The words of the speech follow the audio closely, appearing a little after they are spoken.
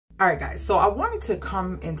All right, guys, so I wanted to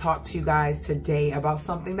come and talk to you guys today about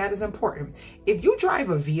something that is important. If you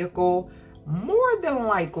drive a vehicle, more than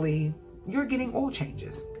likely, you're getting oil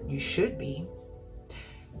changes. You should be.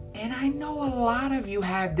 And I know a lot of you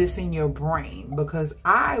have this in your brain because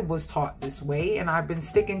I was taught this way and I've been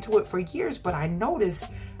sticking to it for years, but I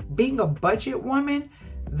noticed being a budget woman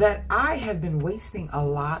that I have been wasting a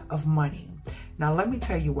lot of money. Now, let me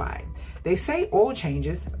tell you why. They say oil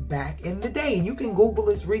changes back in the day, and you can Google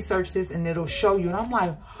this, research this, and it'll show you. And I'm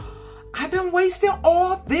like, I've been wasting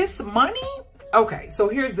all this money? Okay, so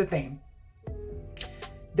here's the thing.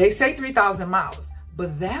 They say 3,000 miles,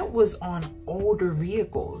 but that was on older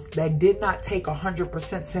vehicles that did not take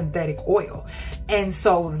 100% synthetic oil. And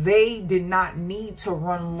so they did not need to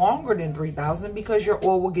run longer than 3,000 because your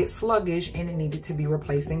oil will get sluggish and it needed to be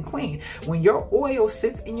replaced and clean. When your oil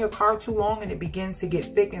sits in your car too long and it begins to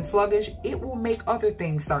get thick and sluggish, it will make other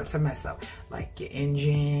things start to mess up, like your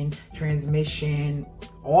engine, transmission,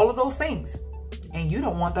 all of those things. And you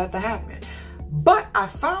don't want that to happen. But I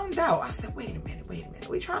found out, I said, wait a minute.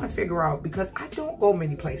 We're trying to figure out, because I don't go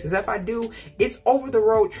many places. If I do, it's over the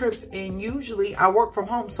road trips, and usually I work from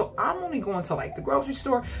home. So I'm only going to like the grocery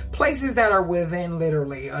store, places that are within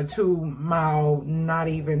literally a 2-mile, not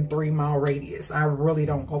even 3-mile radius. I really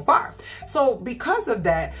don't go far. So because of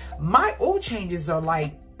that, my oil changes are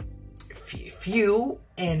like few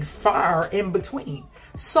and far in between.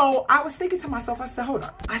 So I was thinking to myself, I said, hold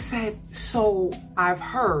on. I said, so I've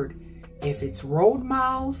heard if it's road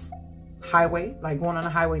miles, highway, like going on a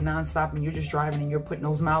highway nonstop and you're just driving and you're putting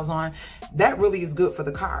those miles on, that really is good for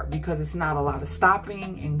the car because it's not a lot of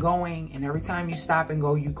stopping and going. And every time you stop and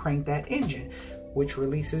go, you crank that engine, which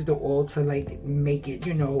releases the oil to like make it,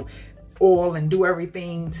 you know, oil and do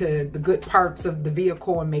everything to the good parts of the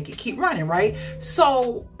vehicle and make it keep running, right?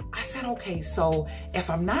 So I said, okay, so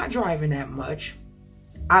if I'm not driving that much,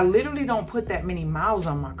 I literally don't put that many miles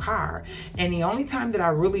on my car. And the only time that I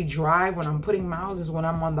really drive when I'm putting miles is when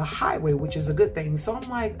I'm on the highway, which is a good thing. So I'm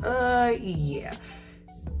like, yeah,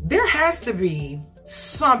 there has to be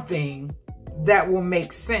something that will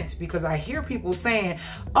make sense, because I hear people saying,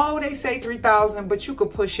 oh, they say 3,000, but you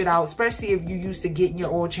could push it out, especially if you used to getting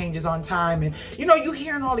your oil changes on time. And, you know, you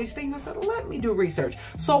hearing all these things. I said, let me do research.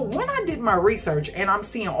 So when I did my research and I'm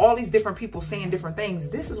seeing all these different people saying different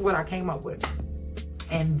things, this is what I came up with.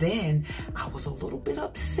 And then I was a little bit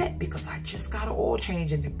upset because I just got an oil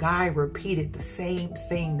change and the guy repeated the same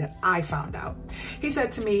thing that I found out. He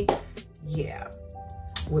said to me, yeah,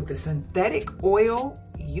 with the synthetic oil,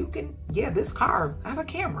 you can, yeah, this car, I have a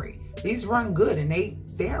Camry. These run good and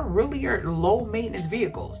they're really low maintenance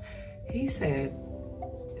vehicles. He said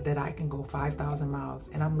that I can go 5,000 miles.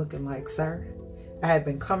 And I'm looking like, sir, I have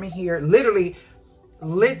been coming here literally,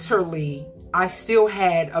 I still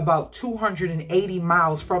had about 280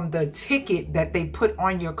 miles from the ticket that they put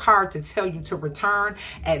on your car to tell you to return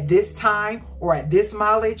at this time or at this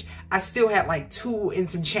mileage. I still had like 2 and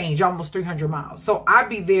some change, almost 300 miles. So I'd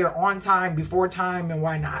be there on time, before time, and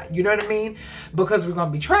why not? You know what I mean? Because we're going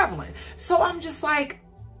to be traveling. So I'm just like,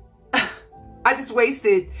 I just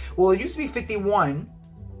wasted, well, it used to be 51.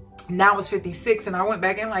 Now it's 56, and I went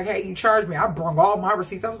back in like, hey, you charged me. I brought all my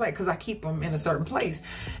receipts. I was like, because I keep them in a certain place.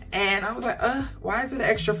 And I was like, why is it an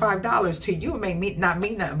extra $5 to you? It may not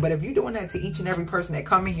mean nothing. But if you're doing that to each and every person that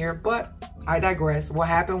come in here, but I digress. What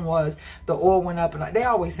happened was the oil went up, and they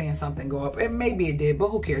always saying something go up. And maybe it did, but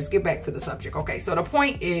who cares? Get back to the subject. Okay, so the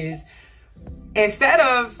point is, instead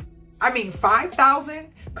of,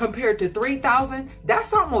 5,000 compared to 3,000,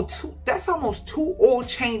 that's almost two oil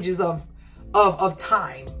changes of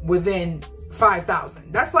time within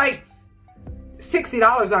 5,000. That's like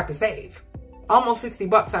 $60 I could save. Almost 60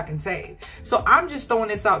 bucks I can save. So I'm just throwing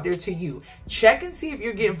this out there to you. Check and see if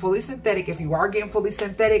you're getting fully synthetic. If you are getting fully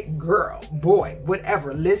synthetic, girl, boy,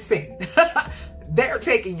 whatever, listen. They're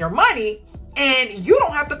taking your money and you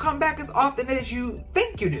don't have to come back as often as you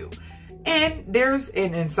think you do. And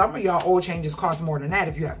and some of y'all oil changes cost more than that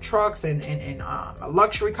if you have trucks and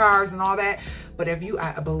luxury cars and all that. But if you,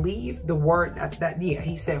 I believe the word yeah,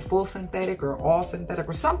 he said full synthetic or all synthetic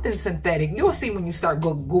or something synthetic. You'll see when you start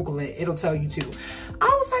Googling it, it'll tell you too. I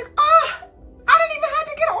was like, I didn't even have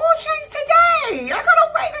to get an oil change today. I could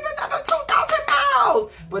have waited another 2,000 miles.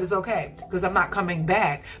 But it's okay, because I'm not coming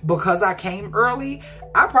back. Because I came early,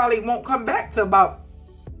 I probably won't come back to about,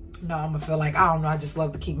 no, I'm gonna feel like, I don't know, I just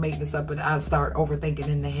love to keep making this up, and I start overthinking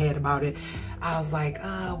in the head about it. I was like,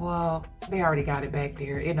 well, they already got it back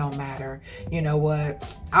there. It don't matter. You know what?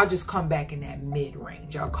 I'll just come back in that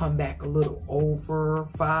mid-range. I'll come back a little over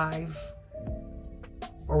 5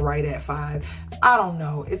 or right at 5. I don't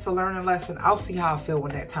know. It's a learning lesson. I'll see how I feel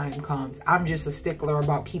when that time comes. I'm just a stickler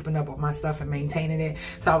about keeping up with my stuff and maintaining it.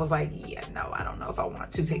 So I was like, yeah, no, I don't know if I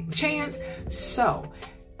want to take the chance. So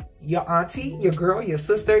your auntie, your girl, your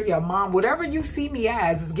sister, your mom, whatever you see me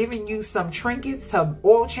as, is giving you some trinkets to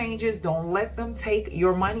oil changes. Don't let them take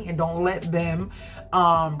your money, and don't let them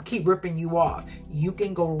keep ripping you off. You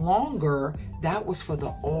can go longer. That was for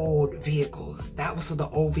the old vehicles. That was for the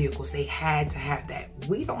old vehicles. They had to have that.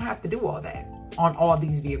 We don't have to do all that on all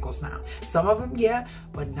these vehicles now. Some of them, yeah,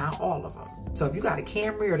 but not all of them. So if you got a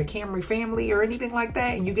Camry or the Camry family or anything like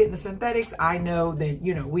that, and you get into synthetics, I know that,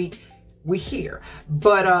 you know, we here.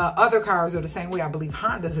 But other cars are the same way. I believe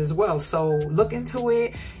Hondas as well. So look into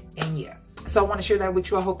it. And yeah, so I want to share that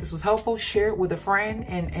with you. I hope this was helpful. Share it with a friend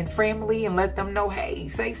and family, and let them know, hey,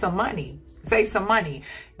 save some money. Save some money.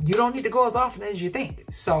 You don't need to go as often as you think.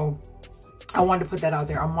 So I wanted to put that out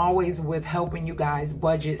there. I'm always with helping you guys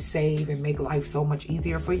budget, save, and make life so much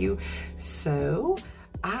easier for you. So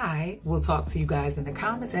I will talk to you guys in the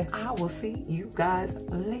comments, and I will see you guys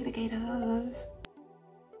later, Gators.